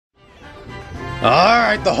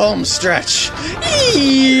Alright, the home stretch.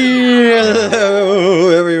 Hello,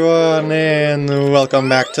 everyone, and welcome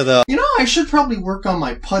back to the... You know, I should probably work on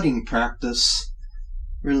my putting practice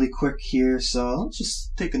really quick here, so let's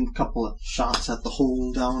just take a couple of shots at the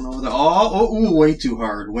hole down over there. Oh, way too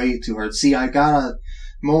hard, way too hard. See, I gotta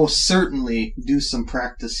most certainly do some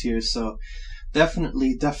practice here, so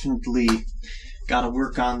definitely gotta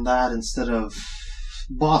work on that instead of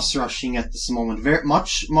boss rushing at this moment. Very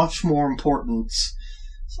much more important.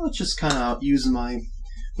 So let's just kind of use my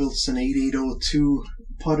Wilson 8802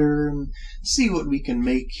 putter and see what we can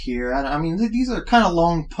make here. I mean, these are kind of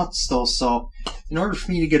long putts though, so in order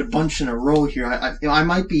for me to get a bunch in a row here, I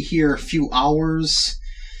might be here a few hours.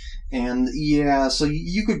 And yeah, so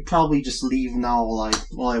you could probably just leave now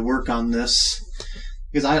while I work on this,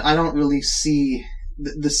 because I don't really see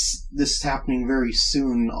this happening very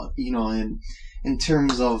soon, you know, in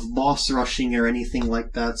terms of boss rushing or anything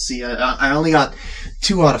like that. See, I only got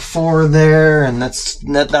 2 out of 4 there, and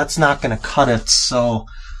that's not gonna cut it. So,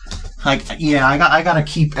 I gotta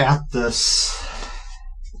keep at this.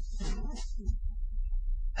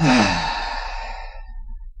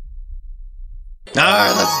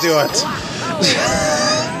 Alright, let's do it.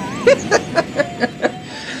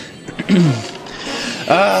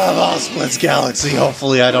 Boss Blitz Galaxy.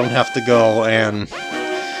 Hopefully I don't have to go and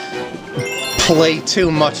play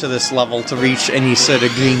too much of this level to reach any sort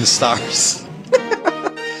of green stars.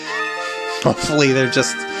 Hopefully they're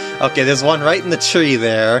just... Okay, there's one right in the tree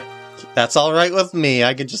there. That's alright with me.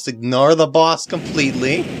 I can just ignore the boss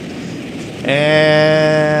completely.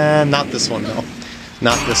 And... not this one, though.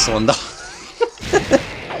 Not this one, though.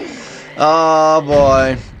 Oh,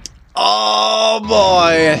 boy. Oh,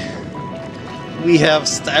 boy. We have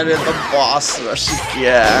started the boss rush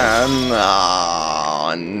again.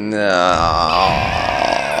 Oh, no.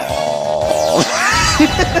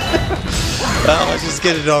 Well, let's just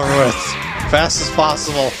get it over with. Fast as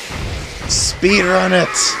possible. Speedrun it.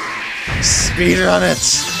 Speedrun it.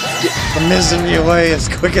 Get the misery away as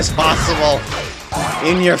quick as possible.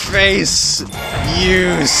 In your face.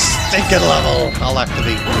 You stinking level. I'll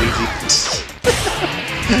activate Luigi.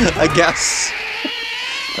 I guess.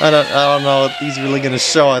 I don't know what he's really going to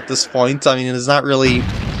show at this point. I mean, there's not really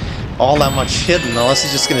all that much hidden, unless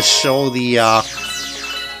he's just going to show the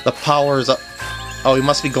powers. Oh, he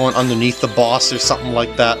must be going underneath the boss or something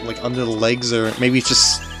like that, like under the legs, or maybe it's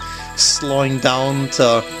just slowing down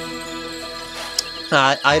to...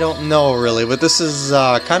 I don't know, really, but this is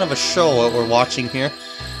kind of a show what we're watching here.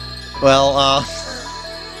 Well,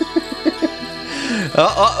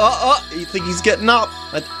 you think he's getting up?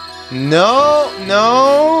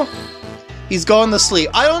 No! He's going to sleep.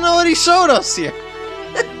 I don't know what he showed us here.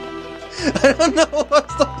 I don't know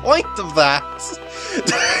what's the point of that.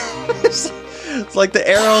 It's like the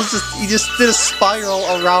arrows he just did a spiral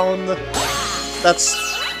around. That's,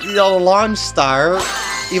 you know, the launch star.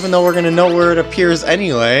 Even though we're gonna know where it appears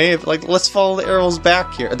anyway. Like, let's follow the arrows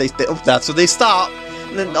back here. That's where they stop.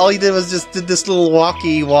 And then all he did was just did this little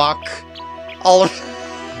walkie walk all over.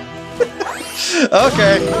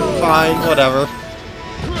 Okay, fine, whatever.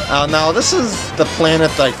 Now, this is the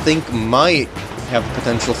planet that I think might have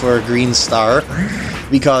potential for a green star,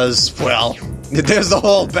 because, well, there's the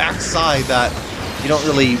whole backside that you don't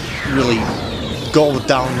really go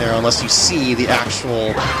down there unless you see the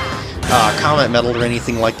actual comet medal or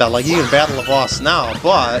anything like that. Like, you can battle a boss now,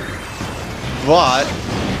 but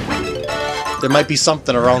there might be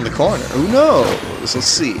something around the corner. Who knows? Let's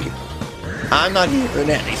see. I'm not hearing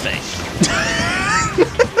anything.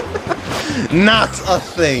 Not a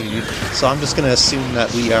thing. So I'm just gonna assume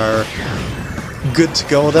that we are good to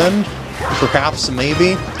go then. Perhaps,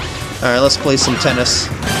 maybe. Alright, let's play some tennis.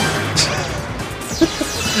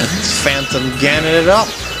 Phantom ganning it up.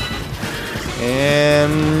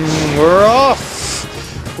 And we're off!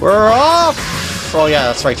 We're off! Oh yeah,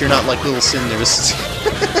 that's right, you're not like little cinders.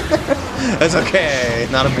 That's okay,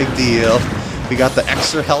 not a big deal. We got the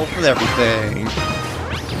extra health and everything.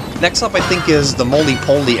 Next up, I think, is the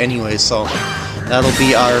Moly-Poly anyway, so that'll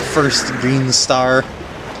be our first green star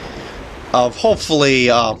of,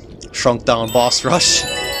 hopefully, shrunk down boss rush.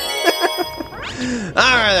 Alright,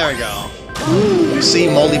 there we go. You see,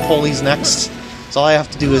 Moly-Poly's next. So all I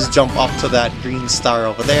have to do is jump up to that green star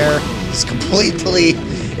over there. Just completely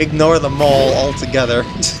ignore the mole altogether.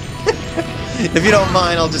 If you don't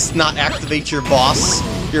mind, I'll just not activate your boss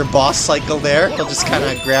cycle there. I'll just kind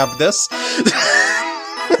of grab this.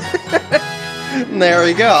 There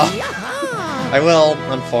we go. I will,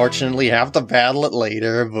 unfortunately, have to battle it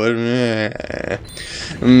later, but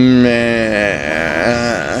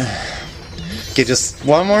Okay, just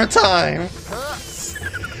one more time.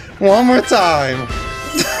 One more time.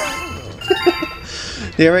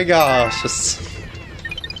 Here we go. It's just...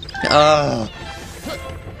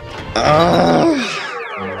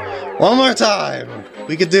 one more time.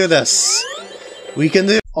 We can do this. We can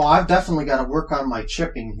do... Oh, I've definitely got to work on my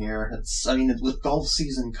chipping here. It's, I mean, with golf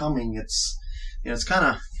season coming, it's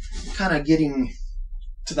kind of getting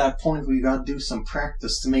to that point where you got to do some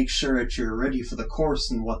practice to make sure that you're ready for the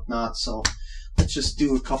course and whatnot. So let's just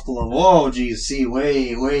do a couple of, oh geez, see,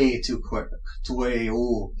 way too quick,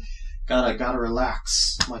 oh, gotta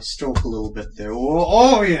relax my stroke a little bit there.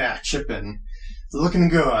 Oh yeah, chipping, looking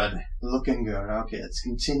good. Okay, let's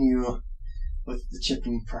continue with the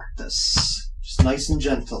chipping practice. Just nice and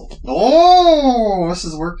gentle. Oh, this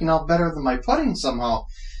is working out better than my putting somehow.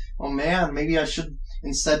 Oh man, maybe I should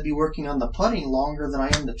instead be working on the putting longer than I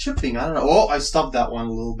am the chipping. I don't know. Oh, I stubbed that one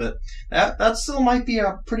a little bit. That still might be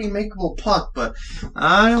a pretty makeable putt, but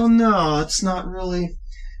I don't know. It's not really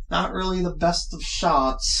the best of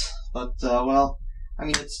shots. But well, I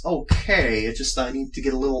mean, it's okay. It's just I need to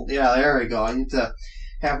get a little. Yeah, there we go. I need to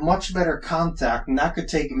have much better contact, and that could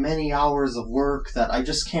take many hours of work that I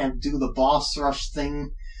just can't do the boss rush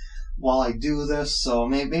thing while I do this, so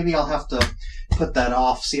maybe I'll have to put that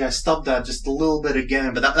off. See, I stubbed that just a little bit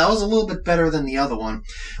again, but that was a little bit better than the other one.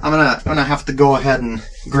 I'm gonna have to go ahead and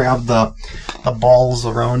grab the balls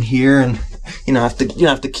around here, and have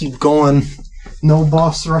to keep going. No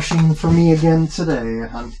boss rushing for me again today,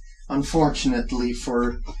 unfortunately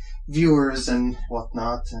for viewers and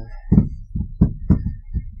whatnot.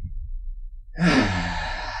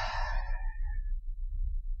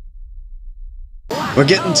 We're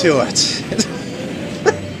getting to it.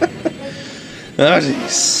 Oh,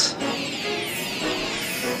 jeez.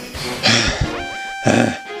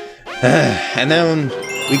 And then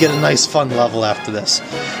we get a nice fun level after this.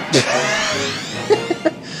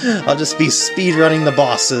 I'll just be speedrunning the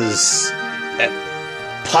bosses at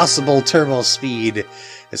possible turbo speed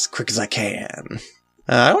as quick as I can.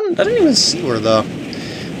 I didn't even see where the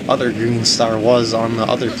other green star was on the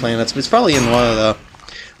other planets, but it's probably in one of the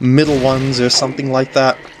middle ones or something like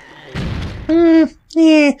that.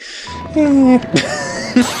 Okay.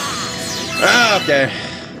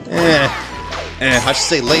 I should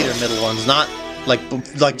say later middle ones, not like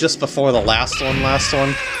just before the last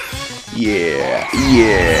one. Yeah,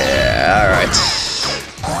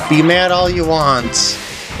 alright. Be mad all you want.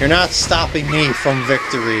 You're not stopping me from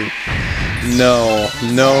victory. No,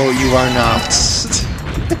 you are not.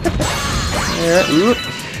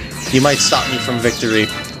 You might stop me from victory.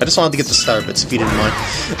 I just wanted to get the star bits if you didn't mind.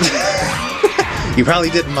 You probably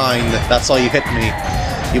didn't mind. That's why you hit me.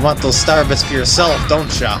 You want those star bits for yourself,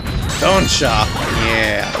 don't ya?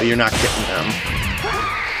 Yeah, but you're not getting them.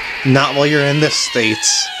 Not while you're in this state.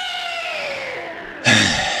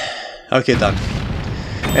 Okay, done.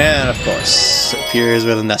 And of course, here's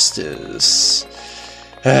where the nest is.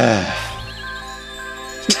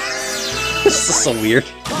 This is so weird.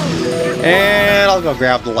 And I'll go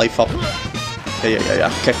grab the life up.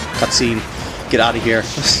 Yeah. Okay, cutscene. Get out of here.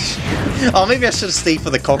 Oh, maybe I should have stayed for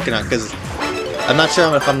the coconut, because I'm not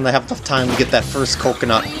sure if I'm going to have enough time to get that first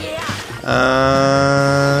coconut.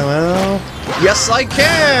 Well... Yes, I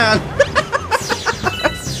can!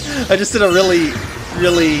 I just did a really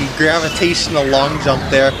gravitational long jump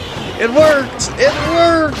there. It worked!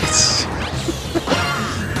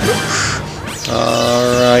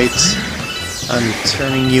 Alright. I'm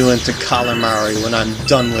turning you into calamari when I'm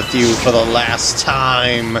done with you for the last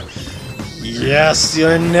time. Yes,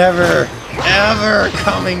 you're never, ever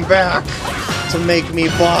coming back to make me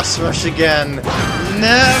boss rush again.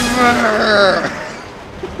 Never!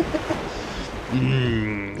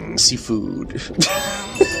 Seafood.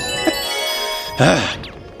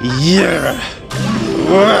 Yeah!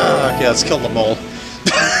 Okay, let's kill the mole.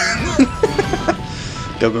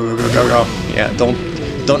 Go. Yeah,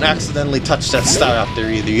 don't accidentally touch that star up there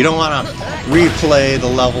either. You don't want to replay the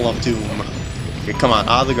level of doom. Okay, come on,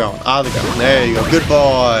 out of the ground. There you go. Good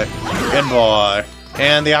boy.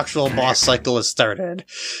 And the actual boss cycle is started.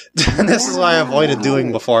 And this is why I avoided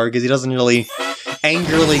doing before, because he doesn't really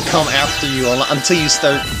angrily come after you until you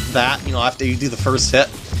start that, after you do the first hit.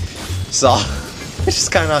 So, I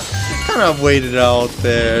just kind of waited out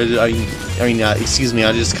there. I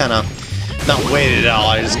just kind of not waited out.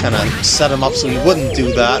 I just kind of set him up so he wouldn't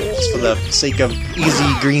do that, just for the sake of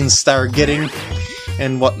easy green star getting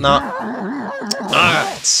and whatnot.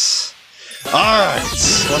 Alright,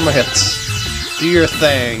 one more hit. Do your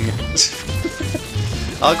thing.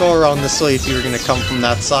 I'll go around this way if you were gonna come from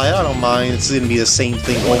that side. I don't mind. It's gonna be the same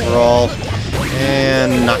thing overall.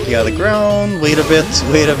 And knock you out of the ground. Wait a bit,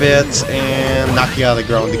 and knock you out of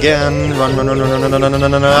the ground again. Run, run, run, run, run, run, run, run,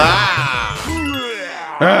 run, run. Ah!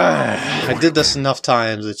 I did this enough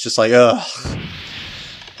times. It's just like, ugh.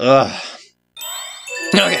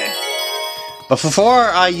 Okay. But before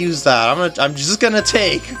I use that, I'm just gonna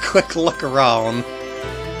take a quick look around.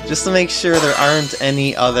 Just to make sure there aren't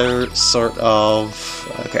any other sort of...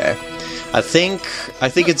 Okay. I think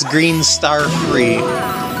it's green star free.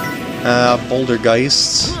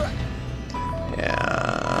 Bouldergeist.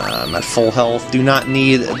 Yeah, I'm at full health. Do not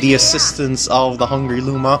need the assistance of the Hungry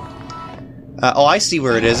Luma. Oh, I see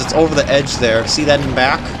where it is. It's over the edge there. See that in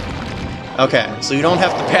back? Okay, so you don't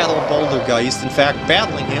have to battle Bouldergeist. In fact,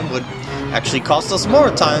 battling him would actually cost us more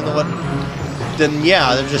time than what... Then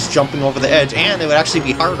yeah, they're just jumping over the edge, and it would actually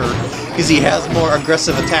be harder because he has more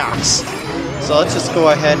aggressive attacks. So let's just go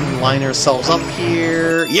ahead and line ourselves up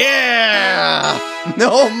here. Yeah!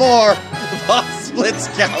 No more Boss Blitz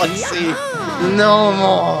Galaxy! No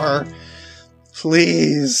more!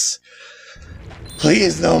 Please.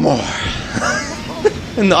 Please, no more.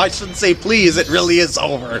 No, I shouldn't say please, it really is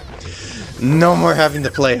over. No more having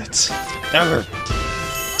to play it. Ever.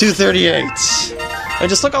 238. And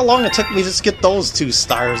just look how long it took me to just get those 2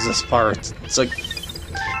 stars this part. It's like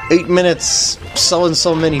 8 minutes, so and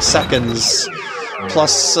so many seconds,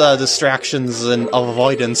 plus distractions and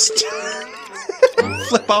avoidance.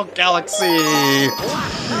 Flip out Galaxy!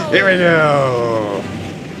 Here we go!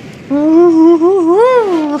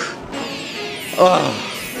 Oh,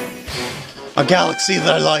 a galaxy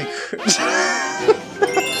that I like.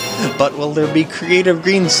 But will there be creative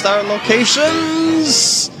green star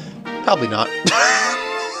locations? Probably not.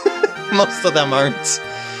 Most of them aren't.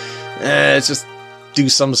 It's just do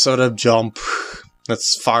some sort of jump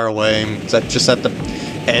that's far away. Is that just at the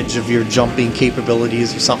edge of your jumping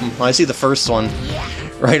capabilities or something? Well, I see the first one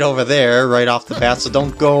right over there, right off the bat, so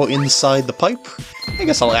don't go inside the pipe. I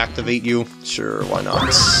guess I'll activate you. Sure, why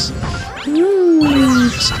not?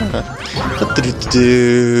 Just kinda...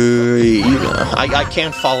 I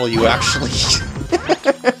can't follow you, actually.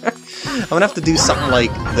 I'm gonna have to do something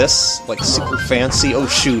like this, like super fancy. Oh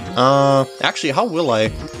shoot. Actually, how will I?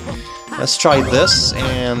 Let's try this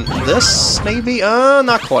and this, maybe?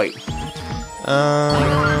 Not quite.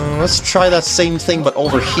 Let's try that same thing, but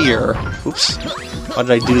over here. Oops. How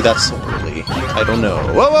did I do that so early? I don't know.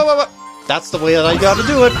 Whoa, whoa, whoa, whoa! That's the way that I gotta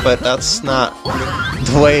do it, but that's not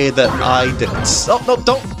the way that I did it. Oh, no,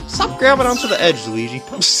 don't! Stop grabbing onto the edge, Luigi.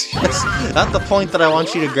 That's not the point that I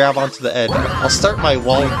want you to grab onto the edge. I'll start my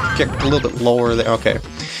wall kick a little bit lower there. Okay.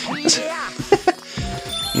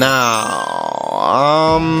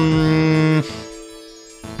 Now,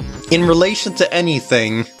 in relation to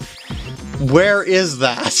anything, where is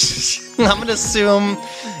that? I'm gonna assume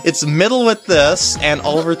it's middle with this and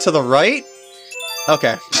over to the right?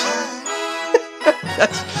 Okay.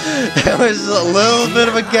 That was a little bit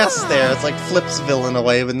of a guess there. It's like Flipsville in a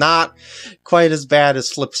way, but not quite as bad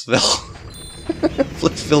as Flipsville.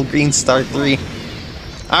 Flipsville Green Star 3.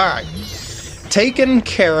 Alright. Taken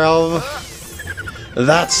care of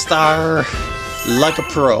that star like a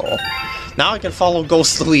pro. Now I can follow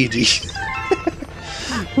Ghost Luigi.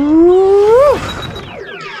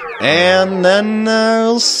 And then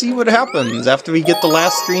we'll see what happens after we get the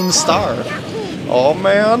last green star. Oh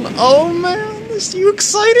man, oh man. Are you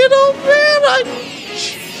excited? Oh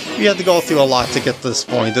man, we had to go through a lot to get to this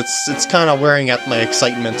point. It's kind of wearing at my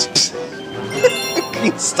excitement.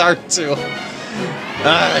 Green Star 2.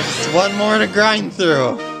 Just one more to grind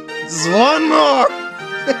through. Just one more.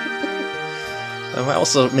 I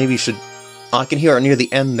also maybe should. I can hear it near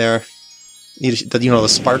the end there. You know, the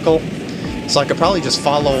sparkle. So I could probably just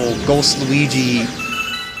follow Ghost Luigi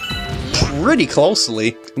pretty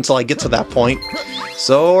closely until I get to that point.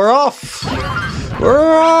 So we're off.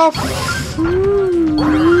 We're off!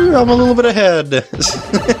 I'm a little bit ahead.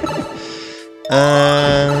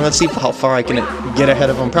 Let's see how far I can get ahead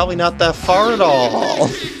of him. Probably not that far at all.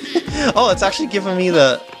 Oh, it's actually giving me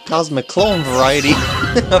the Cosmic Clone variety.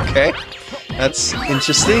 Okay. That's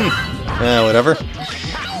interesting. Whatever.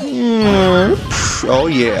 Oh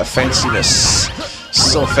yeah, fanciness.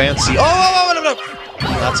 So fancy. Oh, no.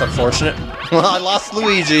 That's unfortunate. Well, I lost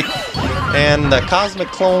Luigi. And the Cosmic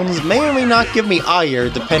Clones may or may not give me ire,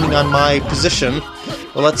 depending on my position.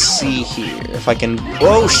 Well, let's see here. If I can...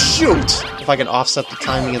 Oh, shoot! If I can offset the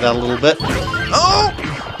timing of that a little bit. Oh!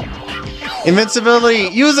 Invincibility!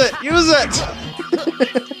 Use it! Use it!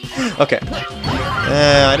 Okay.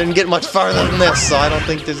 I didn't get much farther than this, so I don't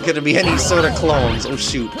think there's gonna be any sort of clones. Oh,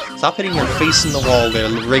 shoot. Stop hitting your face in the wall there,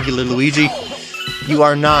 regular Luigi. You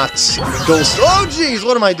are not ghost. Oh, jeez,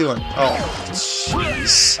 what am I doing? Oh,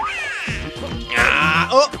 jeez.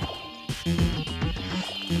 Oh.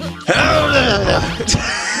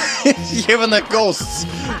 Even the ghosts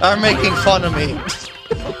are making fun of me.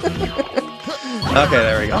 Okay,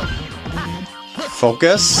 there we go.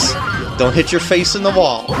 Focus. Don't hit your face in the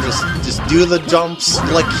wall. Just do the jumps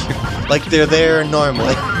like they're there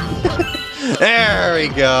normally. There we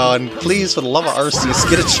go. And please, for the love of Arceus,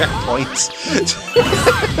 get a checkpoint.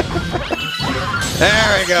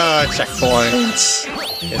 There we go, checkpoint.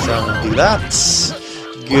 Okay, so I'm gonna do that.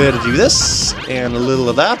 Good to do this, and a little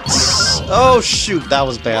of that. Oh shoot, that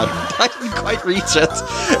was bad. I didn't quite reach it.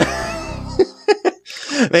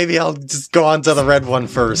 Maybe I'll just go on to the red one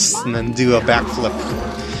first, and then do a backflip.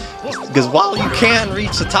 Because while you can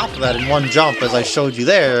reach the top of that in one jump, as I showed you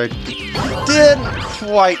there, it didn't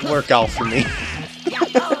quite work out for me.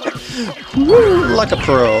 Woo, like a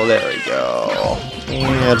pro, there we go.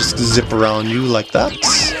 Yeah, just zip around you like that.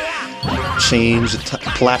 Change the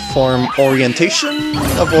platform orientation.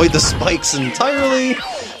 Avoid the spikes entirely.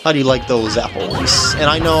 How do you like those apples? And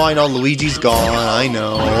I know, Luigi's gone, I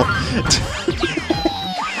know.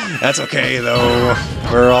 That's okay, though.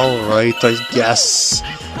 We're alright, I guess.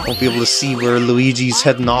 Won't be able to see where Luigi's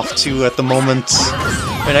heading off to at the moment.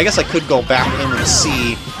 I mean, I guess I could go back in and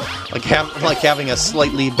see, like having a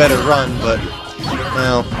slightly better run, but,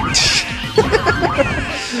 well,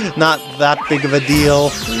 not that big of a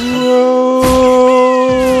deal.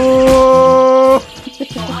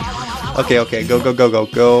 Okay, go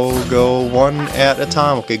one at a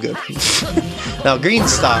time. Okay, good. Now, Green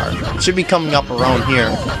Star should be coming up around here,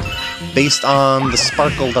 based on the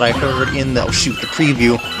sparkle that I heard in the, oh shoot, the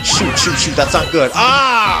preview. Shoot, that's not good.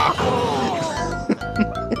 Ah!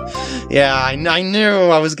 Yeah, I knew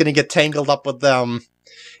I was gonna get tangled up with them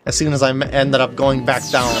as soon as I ended up going back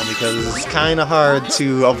down, because it's kind of hard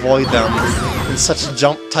to avoid them in such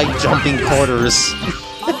tight jumping quarters.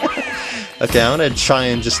 Okay, I'm gonna try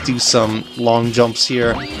and just do some long jumps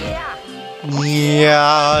here.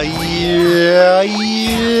 Yeah,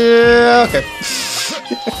 okay.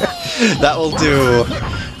 That will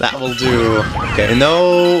do. Okay,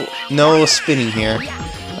 no spinning here.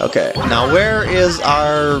 Okay, now where is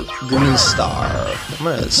our Green Star? I'm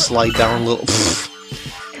gonna slide down a little.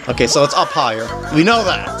 Okay, so it's up higher. We know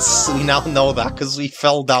that. We now know that because we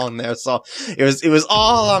fell down there. So it was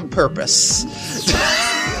all on purpose.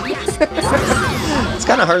 It's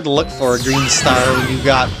kind of hard to look for a Green Star when you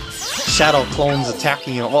got shadow clones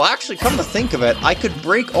attacking you. Well, actually, come to think of it, I could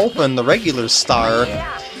break open the regular star,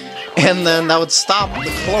 and then that would stop the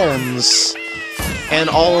clones and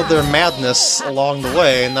all of their madness along the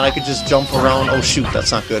way, and then I could just jump around. Oh shoot,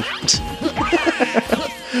 that's not good.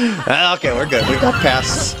 Okay, we're good. We got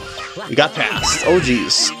past. Oh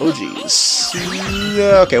geez.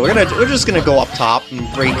 Okay, we're just gonna go up top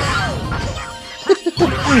and break.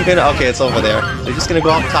 Okay, it's over there. We're just gonna go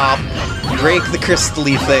up top, break the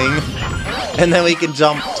crystal-y thing, and then we can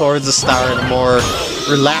jump towards the star in a more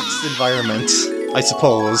relaxed environment, I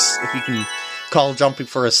suppose, if you can call jumping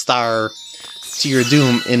for a star to your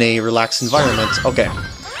doom in a relaxed environment. Okay,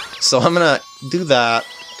 so I'm gonna do that.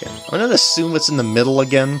 Okay, I'm gonna assume it's in the middle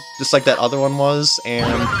again, just like that other one was,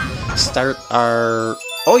 and start our...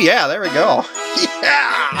 Oh yeah, there we go!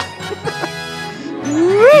 Yeah!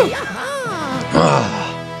 Woo!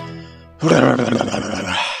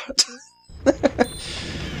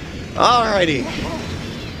 Alrighty.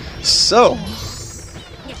 So,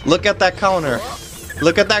 look at that counter.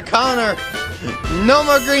 Look at that counter! No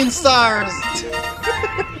more green stars!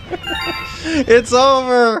 It's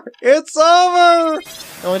over! It's over!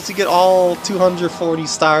 And once you get all 240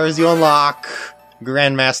 stars, you unlock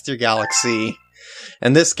Grandmaster Galaxy.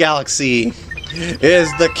 And this galaxy is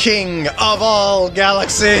the king of all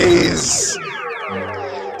galaxies!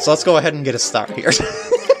 So let's go ahead and get a star here.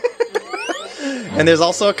 And there's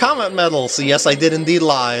also a comet medal, so yes, I did indeed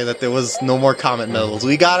lie that there was no more comet medals.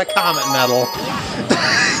 We got a comet medal.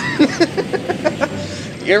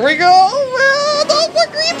 Here we go! Oh, no more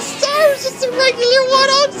green stars! Just a regular one!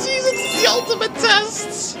 Oh jeez, it's the ultimate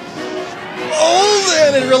test! Oh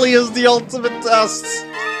man, it really is the ultimate test!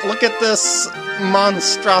 Look at this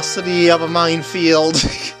monstrosity of a minefield.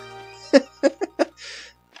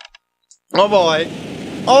 Oh boy.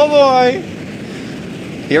 Oh boy!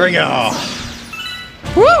 Here we go!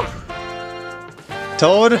 Woo!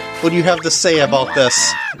 Toad, what do you have to say about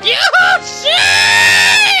this? Yoshi!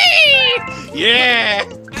 Yeah!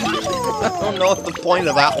 I don't know what the point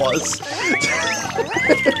of that was.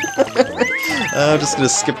 I'm just gonna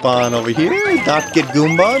skip on over here, not get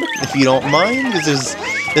Goomba, if you don't mind, because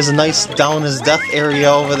There's a nice down is death area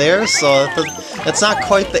over there, so that's not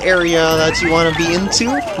quite the area that you want to be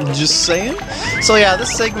into, just saying. So yeah,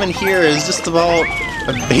 this segment here is just about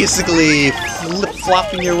basically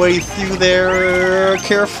flip-flopping your way through there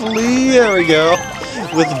carefully, there we go,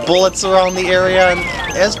 with bullets around the area, and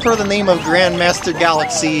as per the name of Grandmaster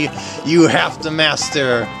Galaxy, you have to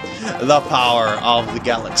master the power of the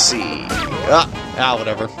galaxy.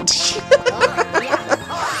 Whatever.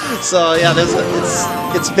 So yeah,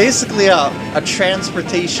 it's basically a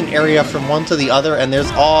transportation area from one to the other, and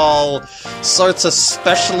there's all sorts of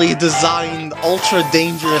specially designed,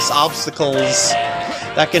 ultra-dangerous obstacles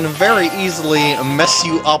that can very easily mess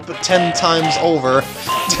you up 10 times over.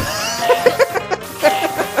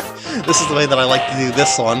 This is the way that I like to do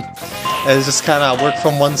this one. Is just kind of work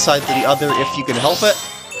from one side to the other if you can help it,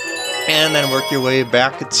 and then work your way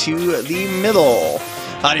back to the middle.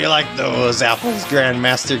 How do you like those apples,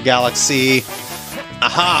 Grandmaster Galaxy?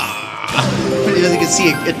 Aha! As you can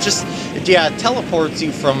see, it teleports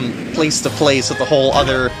you from place to place with the whole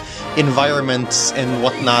other environments and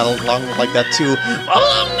whatnot along like that too.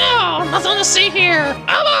 Oh no! Nothing to see here!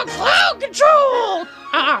 I'm on cloud control!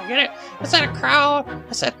 Get it? Is that a crowd?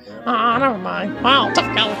 I said, never mind. Wow,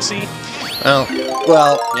 tough galaxy. Oh,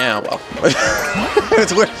 well, yeah, well.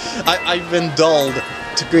 It's weird. I've been dulled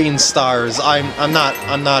to green stars. I'm not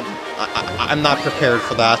prepared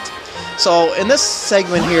for that. So in this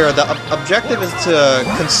segment here, the objective is to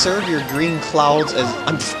conserve your green clouds as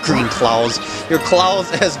your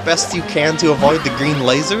clouds as best you can to avoid the green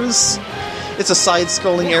lasers. It's a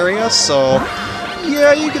side-scrolling area, so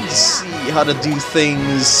yeah, you can see how to do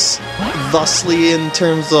things thusly in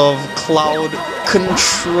terms of cloud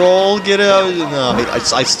control. Get out! No,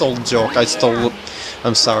 I stole a joke.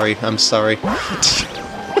 I'm sorry.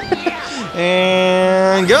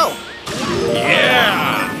 And go!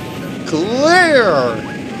 Yeah! Clear!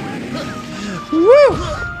 Woo!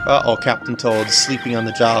 Uh-oh, Captain Toad sleeping on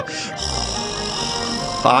the job.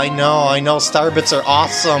 I know, Starbits are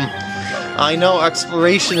awesome. I know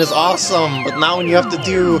exploration is awesome, but now when you have to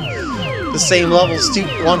do the same levels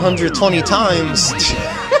 120 times...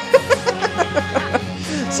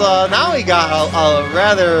 So now we got a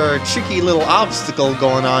rather tricky little obstacle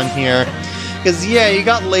going on here. Because, yeah, you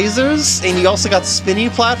got lasers, and you also got spinny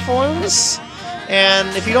platforms,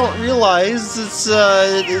 and if you don't realize, it's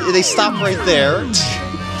they stop right there.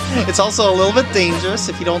 It's also a little bit dangerous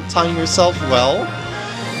if you don't time yourself well.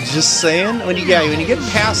 Just saying. When you get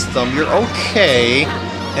past them, you're okay.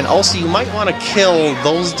 And also, you might want to kill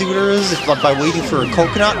those duders by waiting for a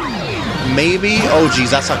coconut. Maybe. Oh,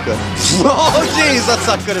 geez, that's not good. Oh, geez, that's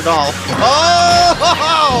not good at all.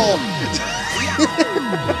 Oh!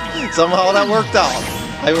 Somehow that worked out.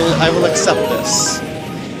 I will accept this.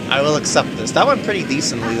 I will accept this. That went pretty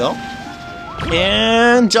decently, though.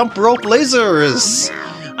 And jump rope lasers.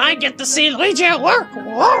 I get to see Luigi at work.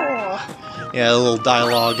 Whoa! Yeah, a little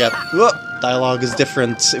dialogue. Dialogue is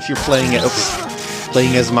different if you're playing it.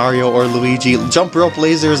 Playing as Mario or Luigi. Jump rope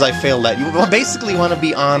lasers, I failed at. You basically want to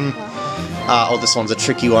be on. Oh, this one's a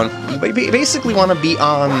tricky one. You basically want to be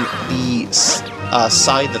on the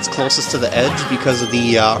side that's closest to the edge because of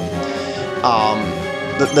the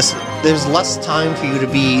there's less time for you to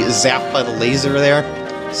be zapped by the laser there.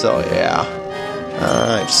 So yeah,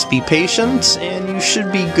 just be patient, and you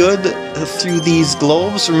should be good through these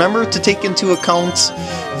globes. Remember to take into account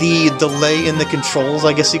the delay in the controls,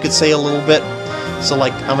 I guess you could say, a little bit. So,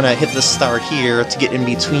 like, I'm gonna hit the star here to get in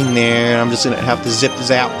between there, and I'm just gonna have to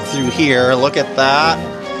zip-zap through here. Look at that.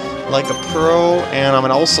 Like a pro, and I'm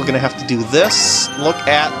also gonna have to do this. Look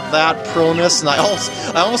at that proness, and I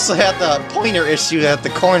also had the pointer issue at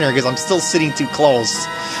the corner because I'm still sitting too close.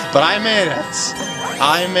 But I made it.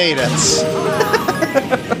 I made it.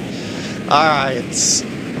 Alright.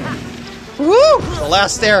 Woo! The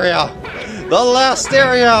last area. The last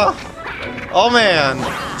area! Oh, man.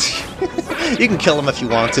 You can kill them if you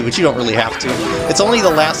want to, but you don't really have to. It's only the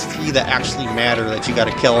last 3 that actually matter that you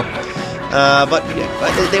gotta kill. But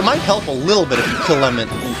they might help a little bit if you kill them at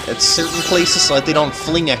certain places so that they don't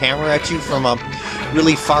fling a hammer at you from a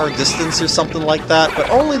really far distance or something like that. But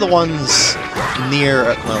only the ones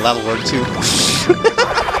near... well, that'll work too.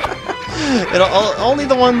 Only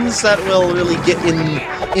the ones that will really get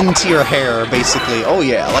into your hair, basically. Oh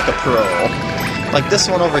yeah, like a pro. Like this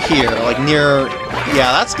one over here, like near...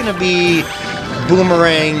 yeah, that's gonna be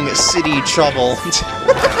Boomerang City trouble.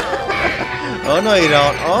 Oh no you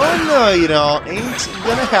don't. Oh no you don't. Ain't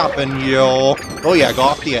gonna happen, yo. Oh yeah, go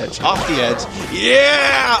off the edge. Off the edge.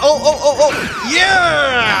 Yeah! Oh!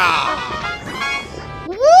 Yeah!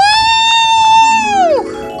 Woo!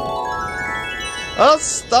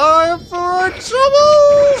 It's time for our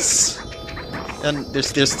troubles! And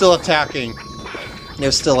they're still attacking.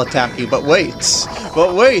 They're still attacking, but wait,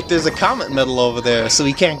 there's a comet medal over there, so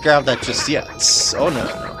we can't grab that just yet. Oh no.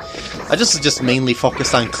 I just mainly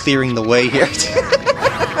focused on clearing the way here.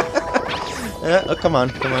 Oh, come on,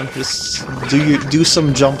 just do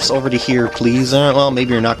some jumps over to here, please. Well,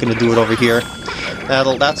 maybe you're not going to do it over here.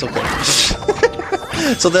 That's okay.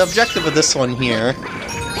 So the objective of this one here,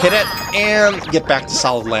 hit it and get back to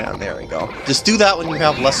solid land. There we go. Just do that when you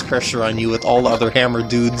have less pressure on you with all the other hammer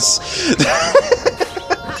dudes.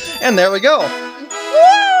 And there we go!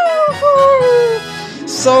 Woo!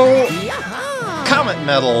 So, comet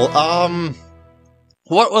medal.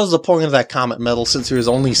 What was the point of that comet medal since there was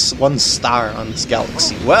only one star on this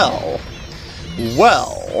galaxy? Well,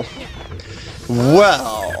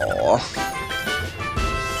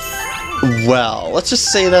 let's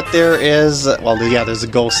just say that there is... Well, yeah, there's a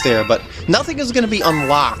ghost there, but nothing is going to be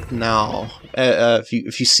unlocked now. If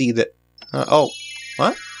you see that... oh,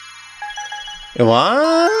 what?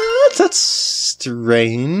 What? That's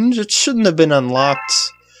strange. It shouldn't have been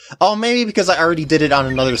unlocked. Oh, maybe because I already did it on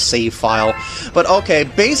another save file. But okay,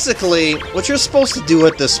 basically, what you're supposed to do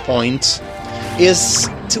at this point is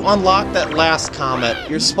to unlock that last comet.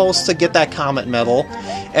 You're supposed to get that comet medal,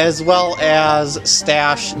 as well as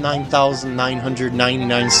stash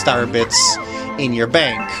 9,999 star bits in your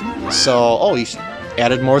bank. So, oh, you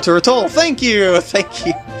added more to our total. Thank you! Thank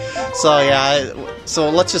you! So, yeah, so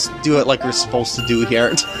let's just do it like we're supposed to do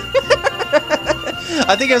here.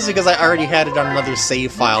 I think it's because I already had it on another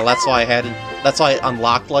save file. That's why I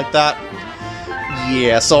unlocked like that.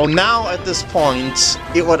 Yeah, so now at this point,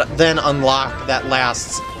 it would then unlock that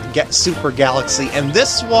last Super Galaxy, and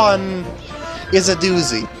this one is a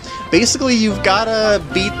doozy. Basically, you've got to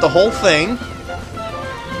beat the whole thing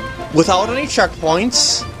without any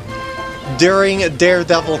checkpoints during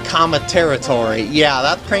Daredevil Comet territory. Yeah,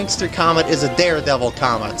 that prankster comet is a Daredevil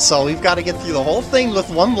comet, so we've got to get through the whole thing with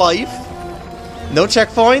one life. No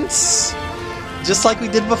checkpoints, just like we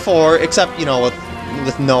did before, except, you know,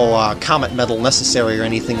 with no comet medal necessary or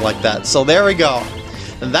anything like that. So there we go.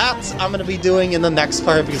 That I'm going to be doing in the next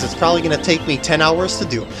part because it's probably going to take me 10 hours to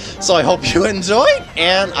do. So I hope you enjoyed,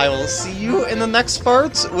 and I will see you in the next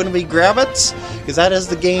part when we grab it, because that is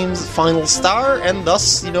the game's final star, and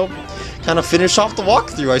thus, you know, kind of finish off the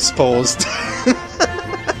walkthrough, I suppose.